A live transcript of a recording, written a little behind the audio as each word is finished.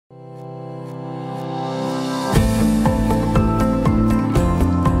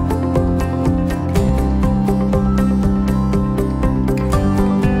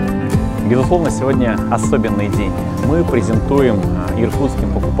пришел на сегодня особенный день. Мы презентуем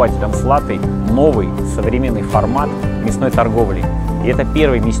иркутским покупателям Слаты новый современный формат мясной торговли. И это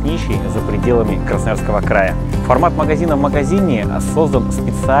первый мясничий за пределами Красноярского края. Формат магазина в магазине создан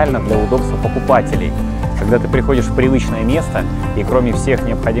специально для удобства покупателей. Когда ты приходишь в привычное место и кроме всех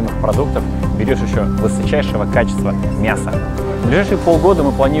необходимых продуктов берешь еще высочайшего качества мяса. В ближайшие полгода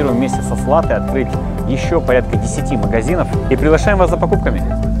мы планируем вместе со Слатой открыть еще порядка 10 магазинов и приглашаем вас за покупками.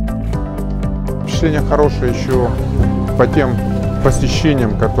 Впечатление хорошее еще по тем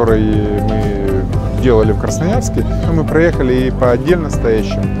посещениям, которые мы делали в Красноярске. Мы проехали и по отдельно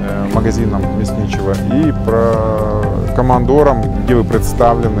стоящим магазинам Мясничего, и по командорам, где вы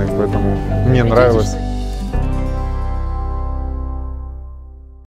представлены, поэтому мне нравилось.